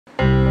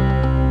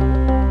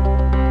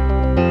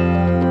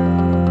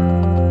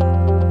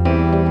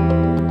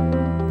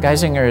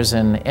Geisinger is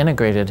an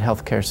integrated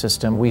healthcare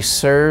system. We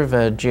serve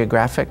a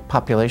geographic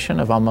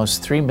population of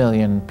almost 3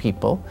 million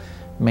people,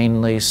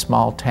 mainly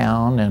small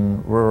town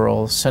and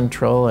rural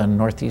central and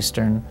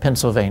northeastern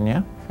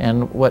Pennsylvania.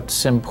 And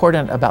what's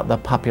important about the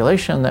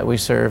population that we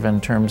serve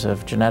in terms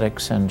of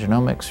genetics and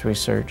genomics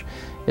research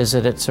is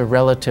that it's a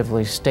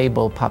relatively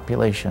stable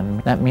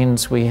population. That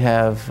means we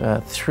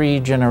have 3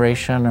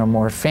 generation or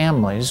more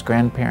families,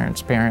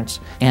 grandparents, parents,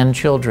 and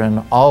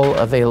children, all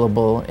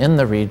available in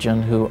the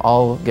region who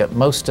all get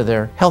most of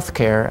their health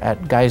care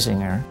at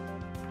Geisinger.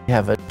 We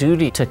have a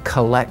duty to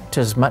collect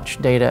as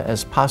much data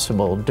as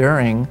possible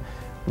during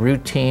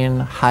routine,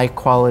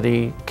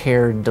 high-quality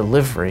care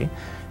delivery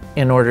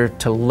in order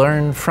to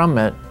learn from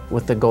it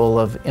with the goal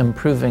of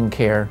improving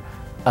care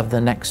of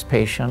the next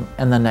patient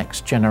and the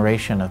next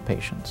generation of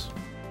patients.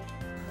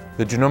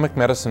 The Genomic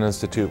Medicine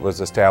Institute was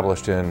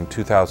established in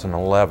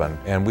 2011,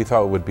 and we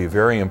thought it would be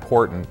very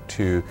important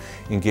to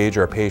engage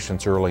our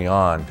patients early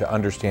on to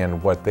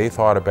understand what they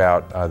thought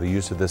about the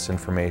use of this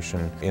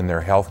information in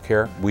their health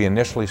care. We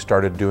initially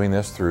started doing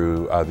this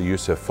through the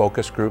use of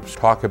focus groups,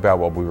 talk about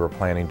what we were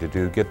planning to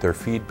do, get their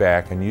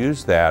feedback, and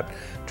use that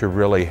to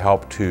really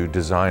help to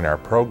design our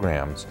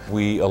programs.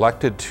 We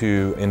elected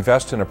to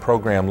invest in a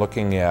program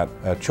looking at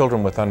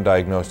children with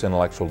undiagnosed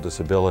intellectual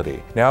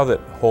disability. Now that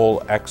whole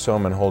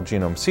exome and whole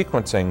genome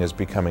sequencing is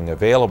becoming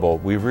available,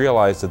 we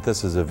realized that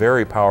this is a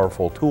very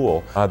powerful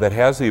tool that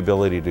has the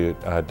ability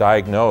to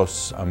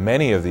diagnose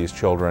many of these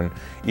children,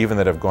 even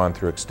that have gone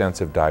through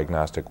extensive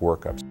diagnostic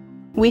workups.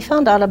 We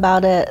found out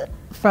about it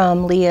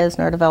from Leah's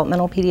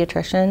neurodevelopmental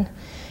pediatrician.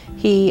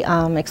 He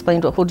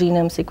explained what whole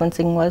genome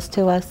sequencing was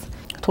to us,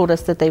 told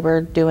us that they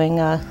were doing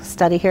a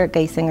study here at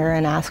Geisinger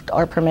and asked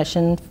our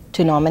permission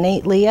to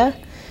nominate Leah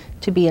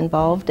to be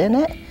involved in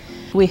it.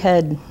 We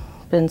had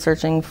been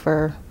searching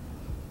for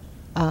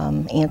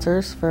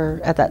answers for,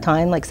 at that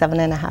time, like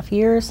 7.5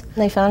 years.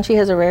 They found she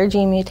has a rare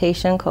gene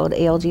mutation called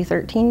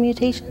ALG13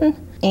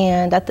 mutation.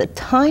 And at the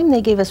time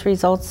they gave us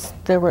results,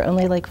 there were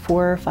only like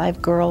 4 or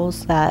 5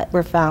 girls that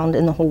were found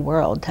in the whole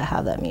world to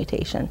have that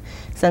mutation.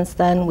 Since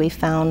then, we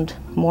found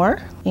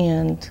more,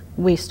 and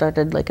we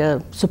started like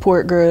a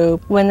support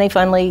group. When they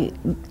finally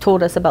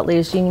told us about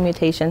Leah's gene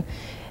mutation,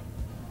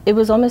 it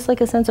was almost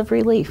like a sense of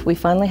relief. We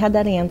finally had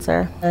that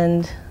answer,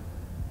 and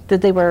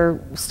that they were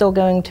still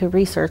going to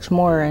research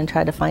more and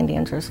try to find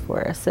answers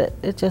for us.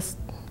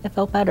 It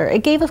felt better.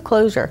 It gave us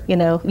closure. You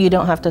know, you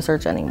don't have to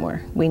search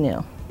anymore. We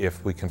knew.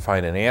 If we can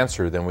find an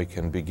answer, then we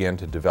can begin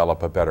to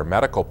develop a better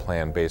medical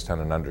plan based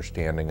on an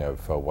understanding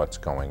of what's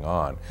going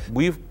on.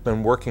 We've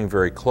been working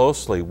very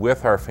closely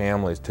with our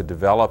families to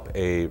develop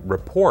a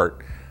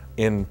report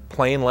in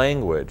plain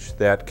language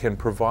that can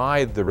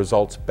provide the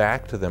results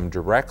back to them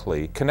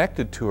directly,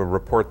 connected to a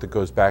report that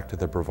goes back to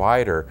the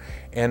provider,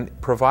 and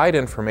provide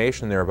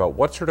information there about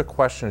what sort of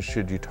questions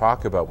should you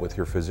talk about with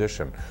your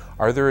physician.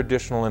 Are there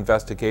additional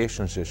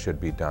investigations that should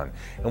be done?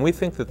 And we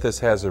think that this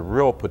has a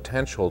real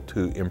potential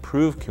to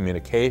improve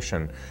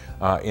communication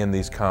in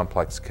these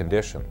complex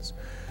conditions.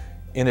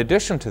 In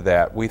addition to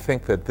that, we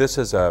think that this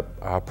is a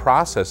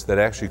process that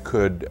actually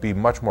could be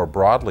much more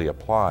broadly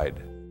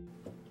applied.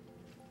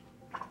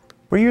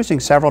 We're using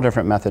several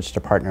different methods to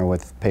partner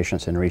with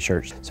patients in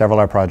research. Several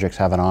of our projects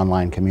have an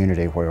online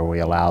community where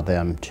we allow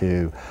them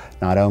to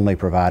not only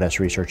provide us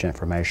research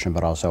information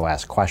but also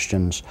ask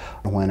questions.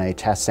 When a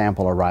test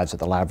sample arrives at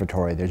the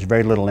laboratory, there's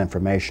very little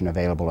information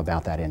available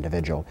about that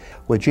individual.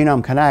 With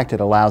Genome Connect,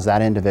 it allows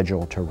that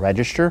individual to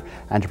register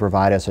and to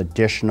provide us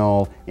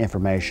additional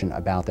information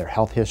about their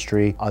health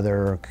history,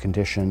 other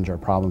conditions or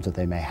problems that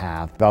they may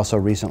have. We've also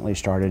recently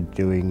started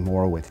doing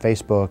more with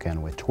Facebook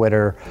and with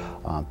Twitter,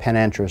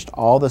 Pinterest,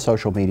 all the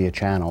social media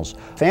channels.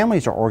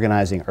 Families are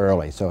organizing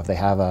early, so if they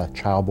have a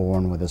child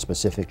born with a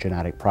specific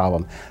genetic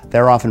problem,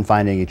 they're often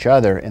finding each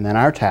other, and then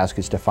our task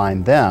is to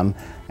find them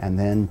and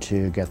then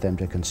to get them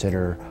to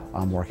consider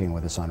working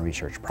with us on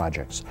research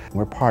projects.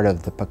 We're part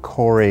of the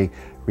PCORI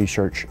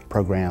research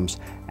programs,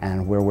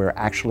 and where we're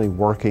actually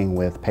working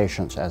with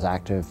patients as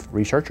active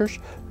researchers,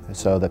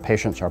 so the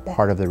patients are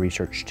part of the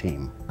research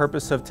team. The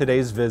purpose of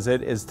today's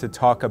visit is to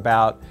talk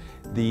about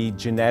the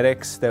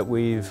genetics that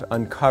we've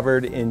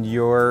uncovered in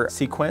your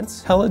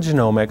sequence.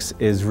 Telegenomics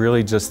is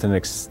really just an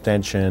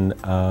extension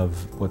of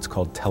what's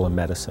called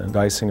telemedicine.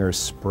 Geisinger is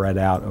spread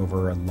out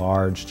over a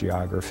large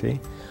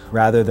geography.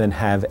 Rather than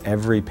have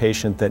every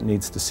patient that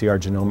needs to see our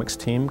genomics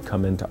team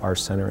come into our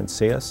center and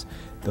see us,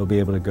 they'll be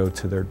able to go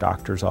to their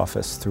doctor's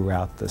office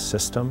throughout the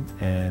system,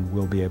 and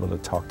we'll be able to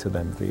talk to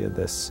them via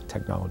this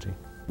technology.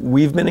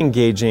 We've been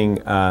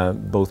engaging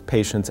both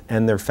patients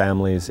and their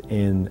families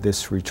in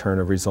this return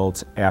of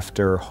results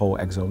after whole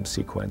exome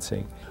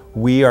sequencing.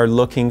 We are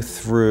looking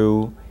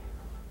through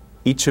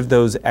each of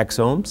those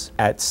exomes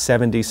at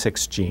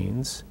 76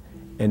 genes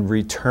and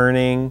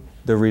returning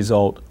the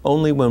result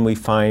only when we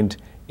find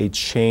a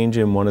change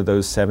in one of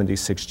those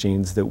 76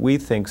 genes that we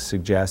think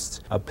suggests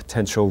a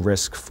potential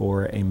risk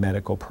for a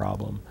medical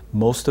problem.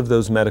 Most of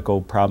those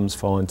medical problems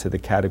fall into the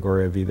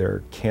category of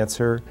either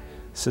cancer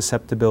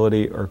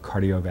susceptibility or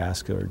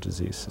cardiovascular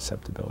disease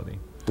susceptibility.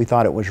 we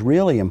thought it was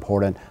really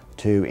important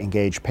to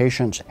engage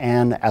patients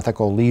and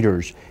ethical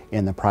leaders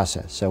in the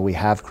process. So we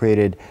have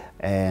created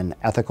an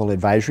ethical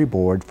advisory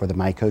board for the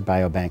MyCode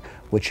Biobank,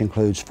 which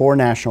includes 4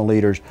 national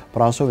leaders,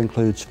 but also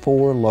includes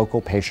 4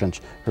 local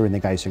patients who are in the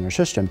Geisinger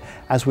system.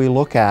 As we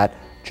look at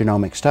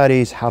genomic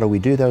studies, how do we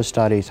do those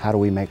studies? How do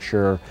we make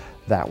sure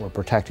that we're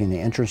protecting the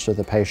interests of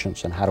the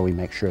patients, and how do we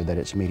make sure that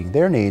it's meeting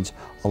their needs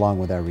along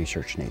with our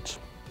research needs?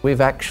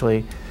 We've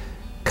actually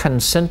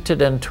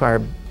consented into our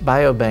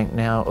biobank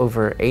now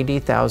over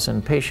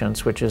 80,000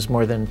 patients, which is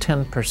more than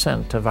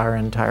 10% of our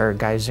entire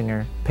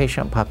Geisinger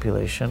patient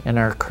population. And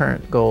our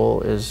current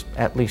goal is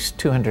at least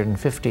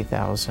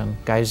 250,000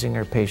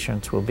 Geisinger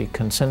patients will be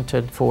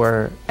consented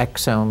for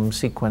exome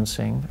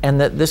sequencing.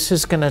 And that this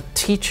is going to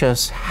teach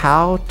us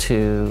how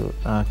to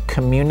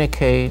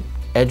communicate,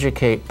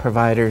 educate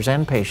providers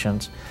and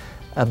patients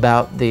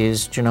about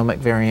these genomic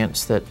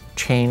variants that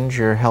change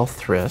your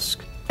health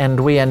risk. And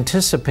we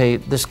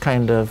anticipate this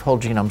kind of whole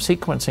genome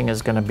sequencing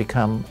is going to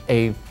become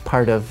a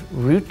part of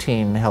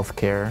routine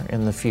healthcare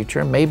in the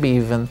future, maybe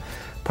even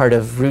part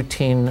of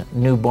routine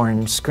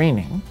newborn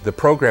screening. The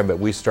program that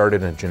we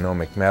started in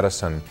genomic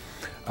medicine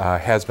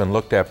has been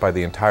looked at by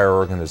the entire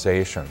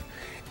organization,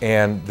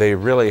 and they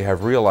really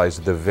have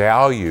realized the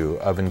value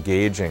of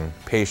engaging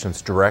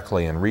patients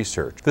directly in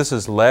research. This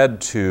has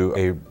led to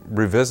a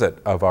revisit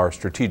of our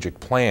strategic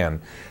plan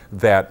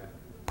that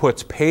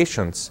puts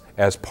patients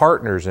as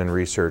partners in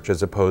research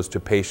as opposed to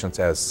patients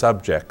as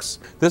subjects.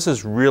 This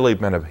has really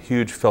been a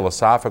huge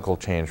philosophical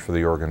change for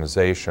the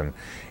organization,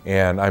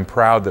 and I'm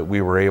proud that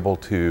we were able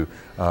to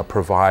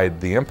provide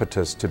the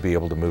impetus to be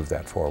able to move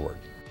that forward.